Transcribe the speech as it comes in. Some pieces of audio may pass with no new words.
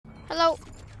Hello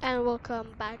and welcome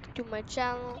back to my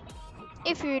channel.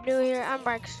 If you're new here, I'm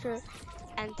Baxter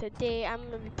and today I'm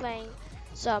gonna be playing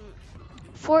some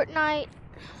Fortnite.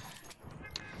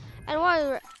 And while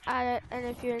you're at it, and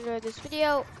if you enjoyed this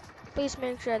video, please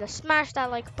make sure to smash that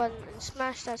like button and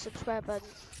smash that subscribe button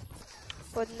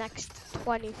for the next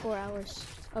 24 hours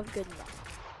of good luck.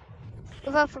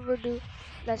 Without further ado,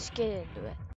 let's get into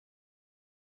it.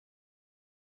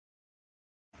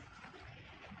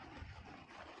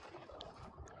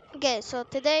 Okay, so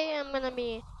today I'm gonna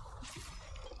be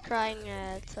trying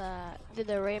to do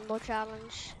the rainbow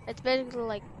challenge. It's basically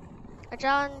like a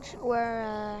challenge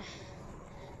where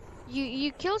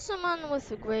you kill someone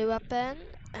with a gray weapon,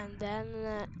 and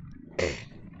then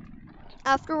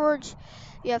afterwards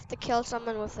you have to kill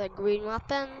someone with a green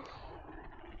weapon,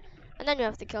 and then you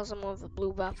have to kill someone with a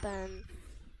blue weapon,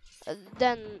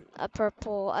 then a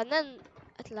purple, and then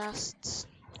at last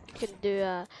you can do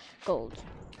a gold.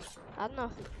 I don't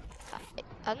know.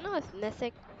 I don't know if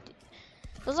mythic.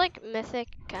 Does like mythic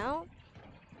count?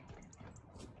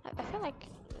 I feel like.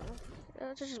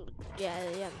 Just,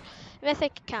 yeah.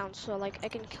 Mythic counts, so like I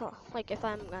can kill, like if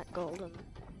I'm at gold and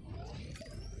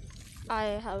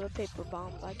I have a paper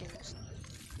bomb, I can just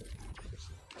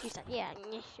use that. Yeah.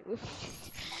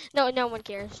 No one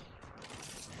cares.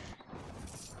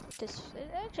 This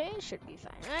actually it should be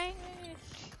fine, right?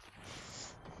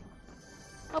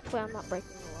 Hopefully I'm not breaking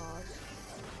the laws.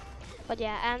 But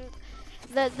yeah, and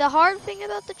the hard thing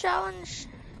about the challenge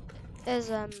is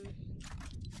I'm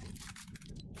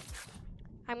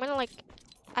gonna like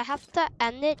I have to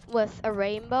end it with a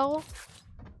rainbow.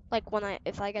 Like when I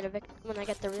get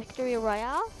the victory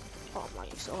royale. Oh, I'm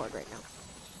lagging so hard right now.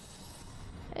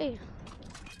 Hey.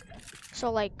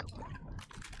 So like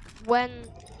when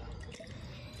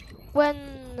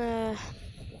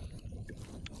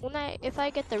if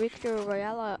I get the victory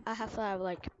royale, I have to have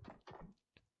like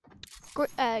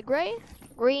gray,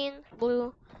 green,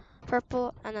 blue,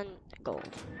 purple, and then gold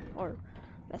or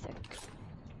mythic.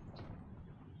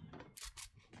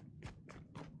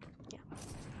 Yeah.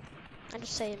 I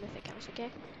just say mythic counts, okay?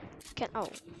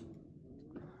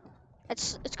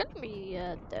 It's gonna be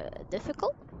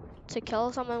difficult to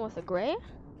kill someone with a gray.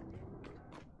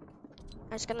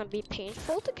 It's gonna be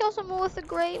painful to kill someone with a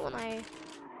gray when I.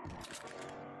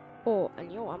 Oh, and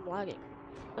I'm lagging.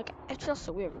 Like it feels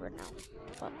so weird right now.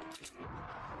 But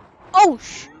oh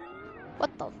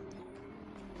what the?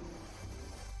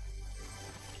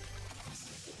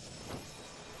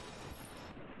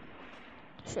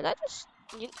 Should I just?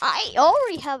 I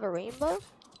already have a rainbow.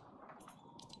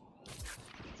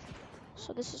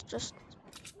 So this is just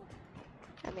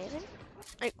amazing.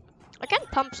 I can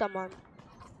pump someone.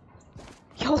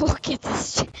 Yo, look at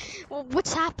this. Well,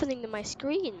 what's happening to my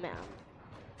screen, man?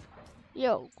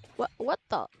 Yo, what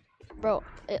the? Bro,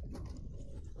 it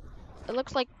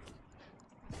looks like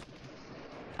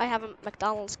I have a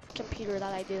McDonald's computer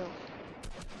that I do.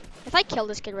 If I kill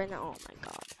this kid right now, oh my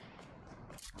god.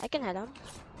 I can hit him.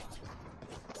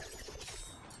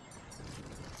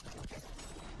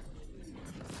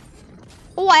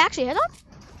 Oh, I actually hit him?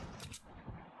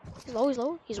 He's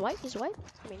low. He's white.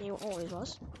 I mean, he always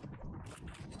was.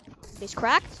 He's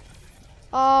cracked.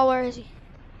 Oh, where is he?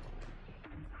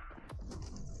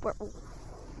 Where? Oh.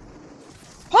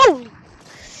 Holy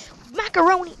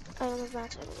macaroni! I don't know if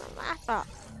that's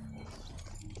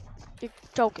You're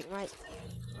joking, right?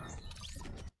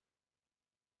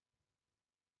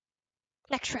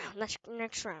 Next round.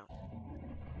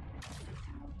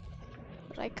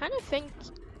 But I kind of think.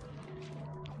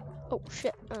 Oh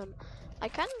shit. I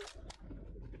kind of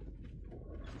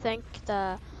think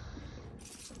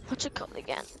what's it called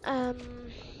again?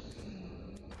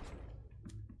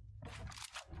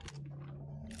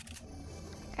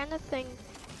 Kind of think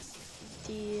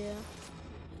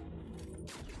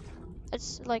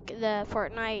it's like the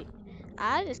Fortnite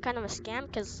ad is kind of a scam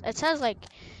because it says like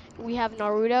we have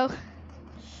Naruto,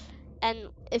 and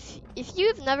if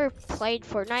you've never played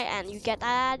Fortnite and you get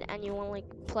that ad and you want to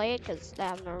like play it because they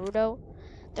have Naruto,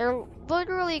 they're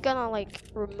literally gonna like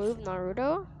remove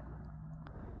Naruto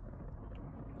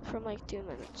from like 2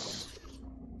 minutes.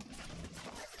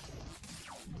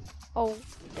 Oh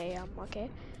damn, okay.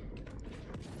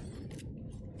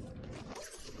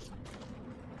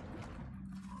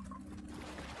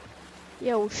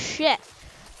 Yo, shit.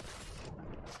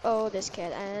 Oh, this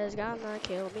kid is gonna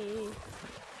kill me.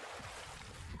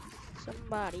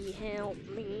 Somebody help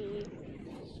me.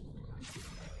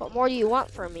 What more do you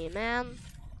want from me, man?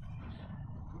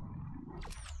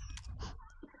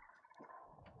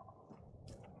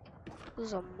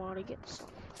 Somebody get some.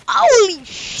 Holy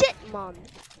shit, man.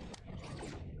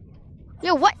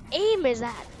 Yo, what aim is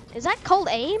that? Is that called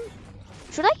aim?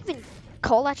 Should I even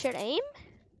call that shit aim?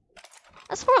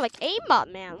 That's more like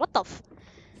aimbot, man. What the f...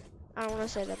 I don't want to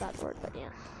say that bad word, but yeah.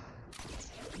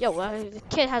 Yo, the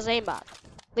kid has aimbot.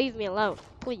 Leave me alone,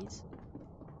 please.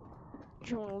 I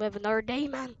just want to live another day,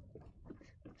 man.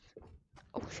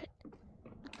 Oh, shit.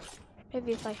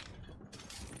 Maybe if I...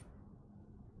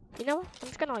 You know what? I'm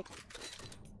just gonna, like...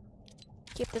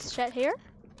 keep this shit here.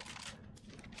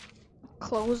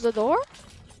 Close the door.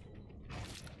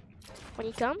 When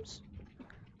he comes,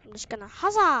 I'm just gonna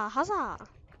huzzah, huzzah.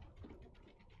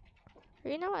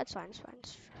 You know what? It's fine, it's fine.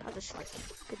 I'll just like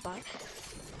goodbye.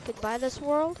 Goodbye this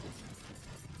world.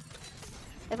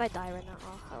 If I die right now,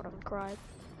 I would have cried.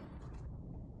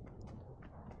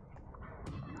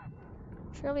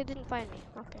 Surely didn't find me.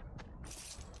 Okay.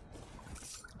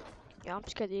 Yeah, I'm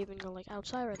scared to even go like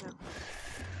outside right now.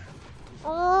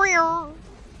 Oh yeah.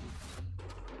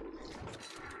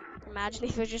 Imagine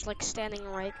if you're just like standing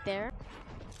right there.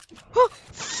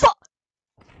 Fuck!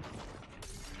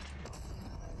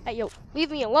 Hey yo, leave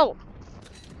me alone,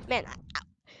 man.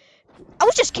 I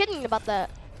was just kidding about the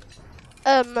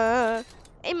aimbot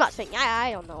thing.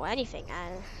 I don't know anything.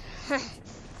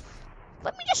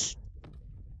 Let me just.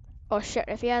 Oh shit!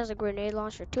 If he has a grenade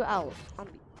launcher too, I'm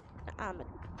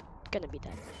gonna be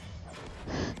dead.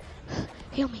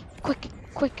 Heal me, quick,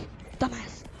 quick,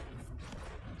 dumbass!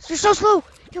 You're so slow.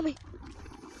 Heal me.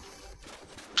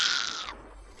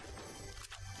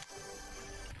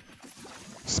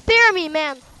 Spare me,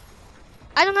 man.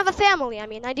 I don't have a family. I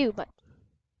mean, I do, but.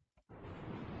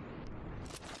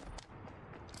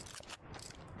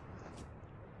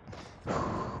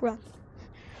 Run.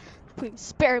 Please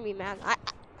spare me, man. I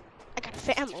got a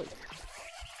family.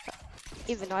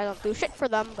 Even though I don't do shit for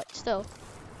them, but still.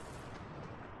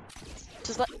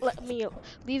 Just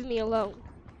leave me alone.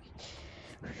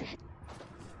 Shit.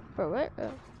 Bro, where?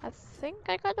 I think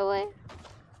I got away.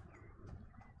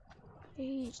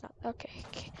 He's not. Okay.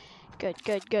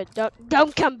 Good.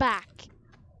 Don't come back.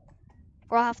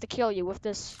 Or I'll have to kill you with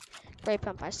this spray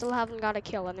pump. I still haven't got a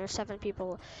kill, and there's 17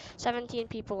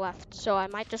 people left. So I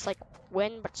might just like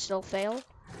win, but still fail.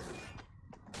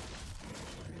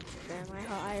 Man,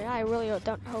 I really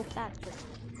don't hope that.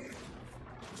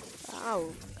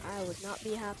 Oh, I would not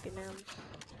be happy, man.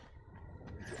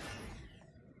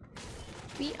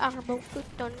 We are both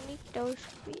Tonitos.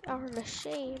 We are the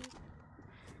same.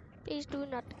 Please do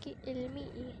not kill me.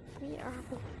 We are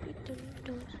both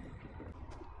Tonitos.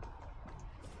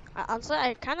 Honestly,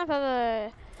 I kind of have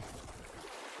a...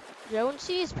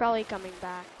 Jonesy is probably coming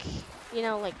back. You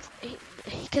know, like,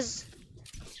 because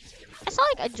I saw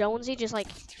like a Jonesy just like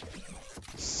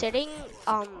sitting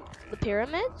on the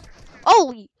pyramid.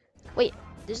 Holy, wait,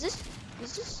 is this? Look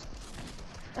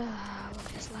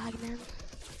at this lag, man.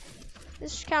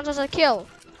 This counts as a kill.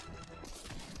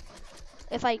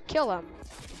 If I kill him.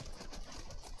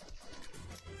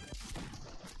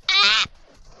 Ah!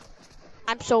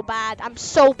 I'm so bad. I'm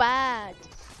so bad.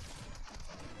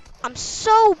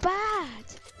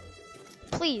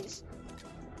 Please.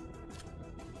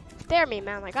 Spare me,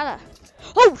 man. I gotta.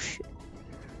 Oh, shit.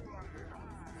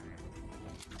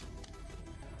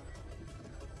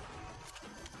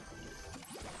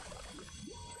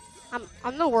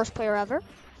 I'm the worst player ever.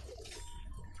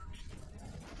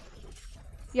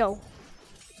 Yo.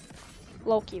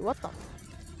 Loki, what the?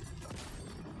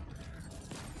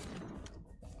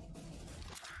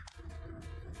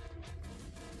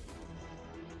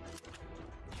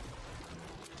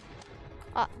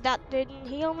 That didn't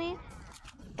heal me,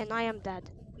 and I am dead.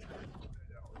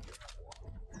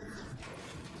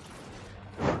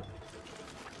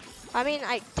 I mean,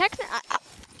 I'm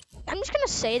just gonna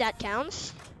say that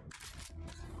counts.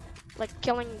 Like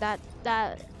killing that.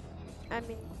 I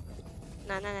mean,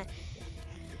 nah.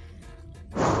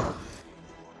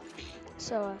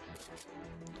 So,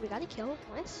 we got a kill.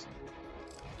 Nice.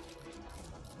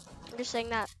 I'm just saying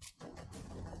that.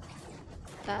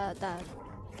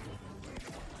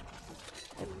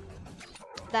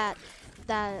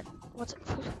 What's it?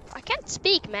 I can't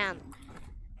speak, man.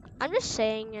 I'm just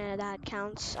saying that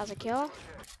counts as a kill.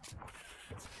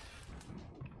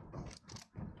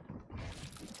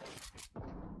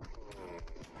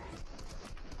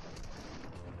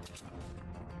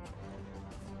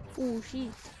 Ooh,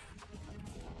 jeez.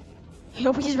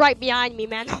 Yo, he's right behind me,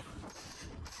 man. So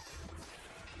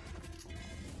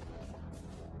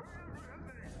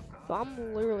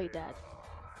I'm literally dead.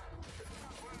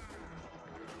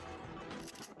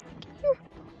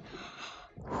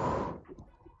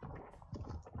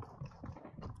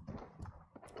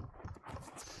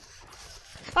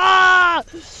 Ah!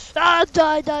 Ah!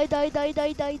 Die!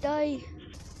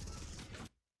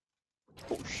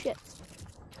 Oh shit. shit.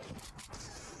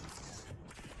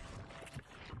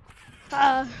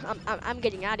 I'm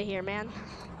getting out of here, man.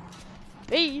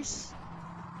 Peace.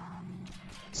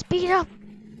 Speed up,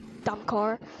 dumb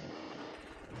car.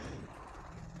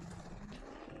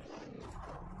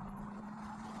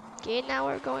 Okay, now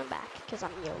we're going back because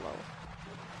I'm YOLO.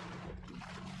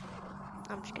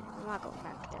 I'm just kidding. I'm not going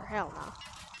back there. Hell no.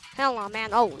 Hell no,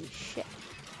 man. Holy shit.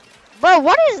 Bro,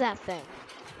 what is that thing?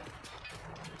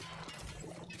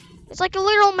 It's like a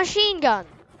literal machine gun.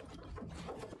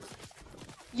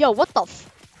 Yo, what the f?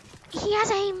 He has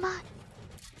aimbot.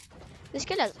 This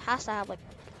kid has to have like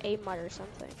aimbot or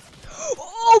something.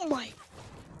 Oh my!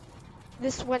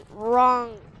 This went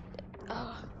wrong.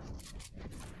 Ugh.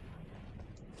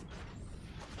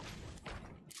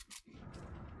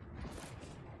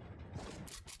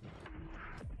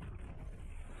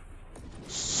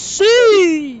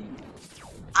 See!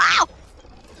 Ow!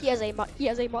 He has aimbot. He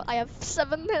has aimbot. I have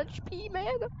 7 HP,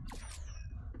 man.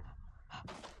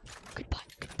 Goodbye,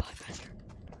 goodbye, master.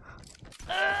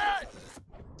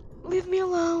 Leave me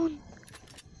alone.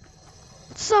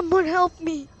 Someone help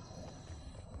me.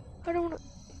 I don't wanna.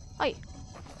 Hi.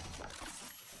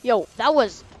 Yo, that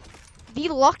was the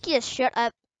luckiest shit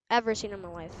I've ever seen in my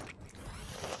life.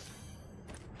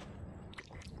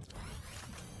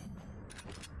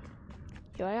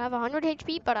 Yo, I have 100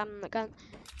 HP, but I'm gonna.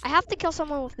 I have to kill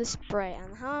someone with this spray.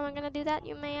 And how am I gonna do that,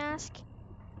 you may ask?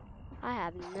 I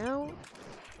have no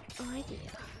idea.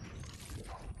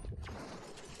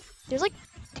 There's like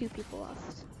 2 people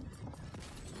left.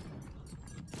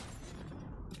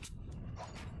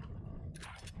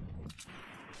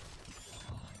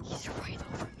 He's right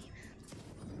over me, man.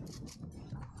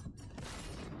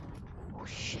 Oh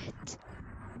shit.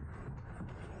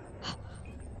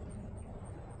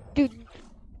 Dude.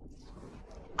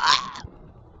 Ah!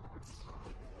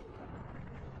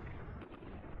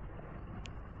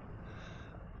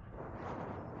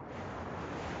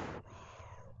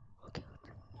 Okay.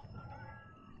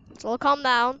 So calm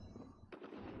down.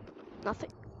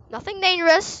 Nothing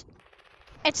dangerous.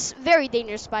 It's very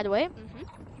dangerous, by the way.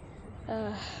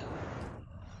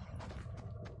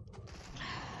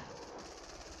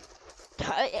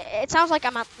 It sounds like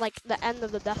I'm at like the end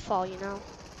of the death fall, you know.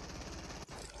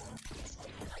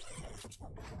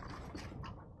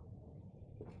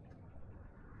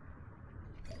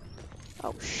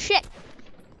 Oh shit!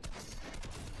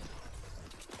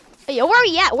 Hey, yo, where are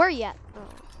you at? Where are you at? Oh,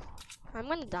 I'm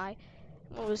gonna die.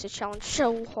 I'm gonna lose this challenge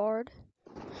so hard.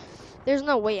 There's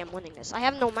no way I'm winning this. I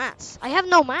have no mats. I have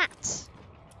no mats.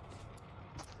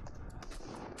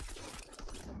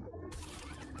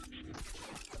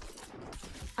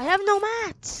 I have no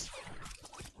mats.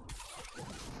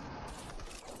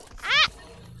 Ah!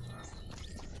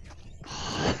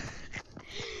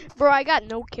 Bro, I got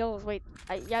no kills. Wait,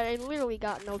 I literally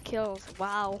got no kills.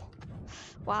 Wow.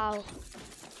 Wow.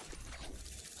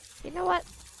 You know what?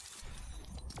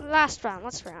 Last round.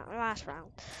 Last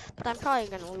round. But I'm probably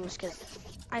gonna lose because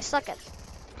I suck at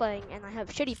playing and I have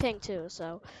shitty ping too.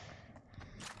 So,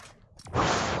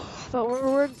 but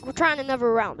we're trying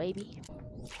another round, baby.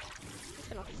 Just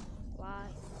gonna fly.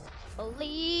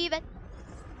 Believe it.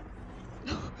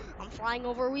 I'm flying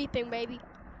over weeping, baby.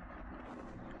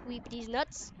 Weep these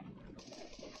nuts.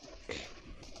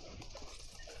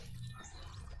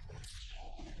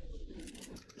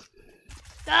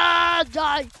 Ah,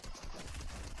 die!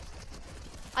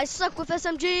 I suck with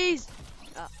SMGs.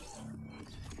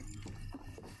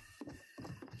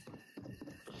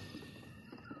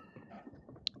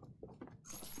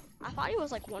 I thought he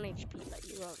was like 1 HP, but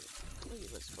he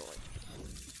was full HP.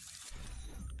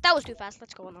 That was too fast.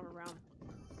 Let's go another round.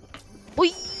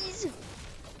 Please.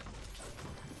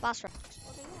 Last round.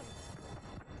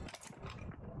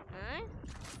 Alright.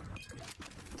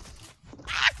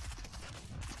 Ah!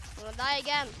 I'm gonna die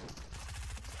again.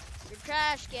 You're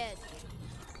trash, kid.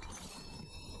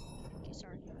 Okay,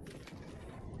 sorry.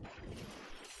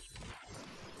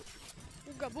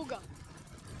 Booga booga.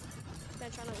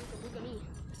 Man trying to ooga booga me.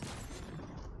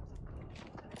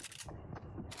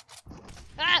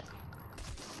 Ah!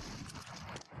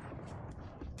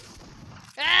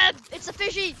 Ah! It's a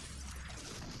fishy!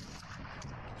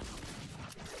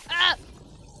 Ah!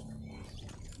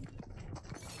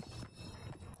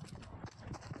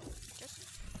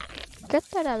 Just get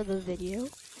that out of the video.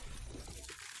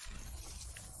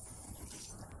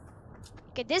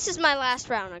 Okay, this is my last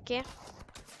round, okay?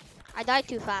 I died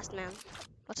too fast, man.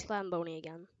 Let's Lamboni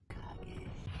again.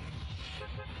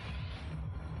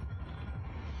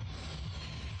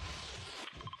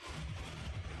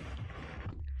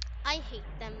 I hate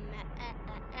them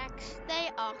X. They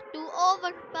are too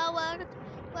overpowered.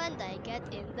 When they get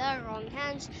in the wrong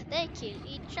hands, they kill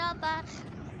each other.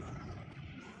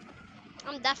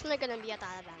 I'm definitely gonna be at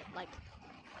that event. Like,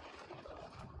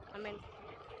 I mean,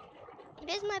 it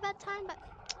is my bedtime, but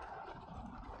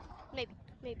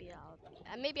maybe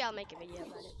I'll make a video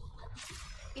about it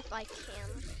if I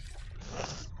can.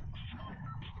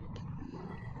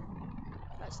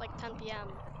 But it's like 10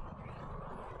 p.m.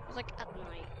 It's like at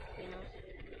night, you know.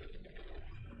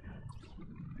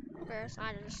 Whereas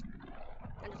I just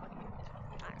like,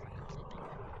 alright, I'm sleeping.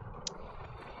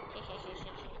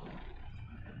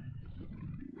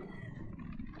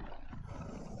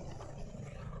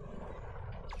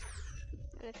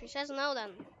 And if she says no,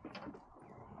 then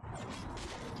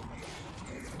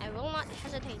I will not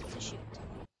hesitate to shoot.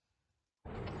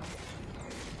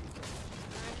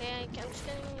 Okay, I'm just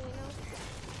gonna, you know.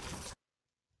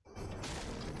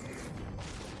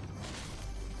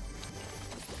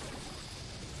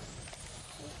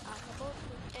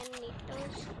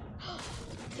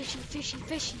 Fishy, fishy,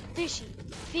 fishy, fishy,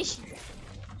 fishy.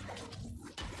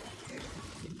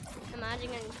 Imagine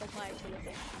getting killed by a tuna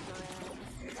fish. No,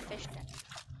 a fish dead.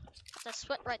 That's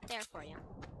sweat right there for you.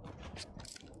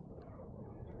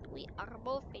 We are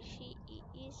both fishy.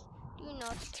 Do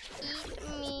not eat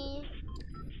me.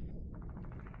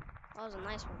 That was a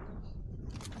nice one, though.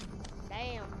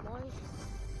 Damn, boy.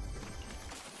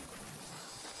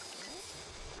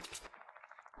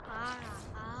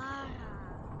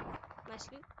 Nice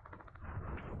loot.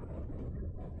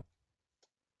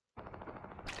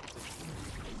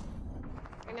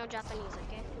 I know Japanese,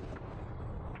 okay?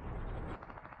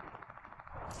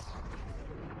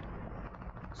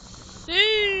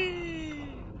 See.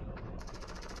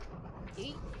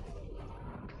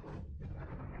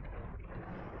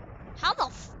 How the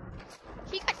f?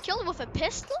 He got killed with a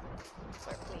pistol?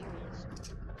 Wait, he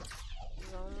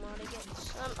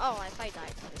is. Oh, if I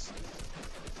died, this.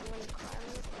 I'm gonna cry.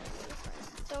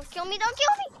 Don't kill me! Don't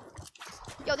kill me!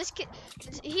 Yo, this kid,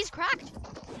 he's cracked.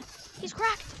 He's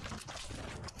cracked.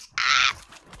 Ah!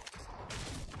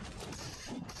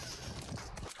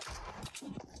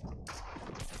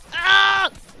 Ah!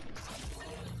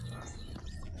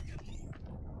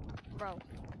 Bro.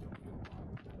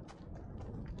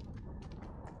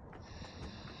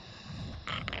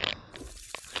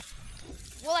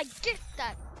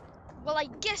 Well, I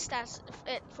guess that's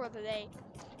it for today.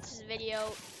 This is a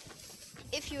video.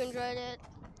 If you enjoyed it,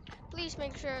 please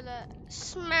make sure to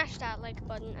smash that like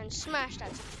button and smash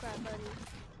that subscribe button.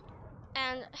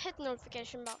 And hit the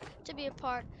notification bell to be a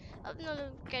part of the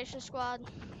notification squad.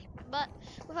 But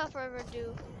without further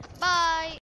ado,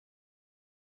 bye!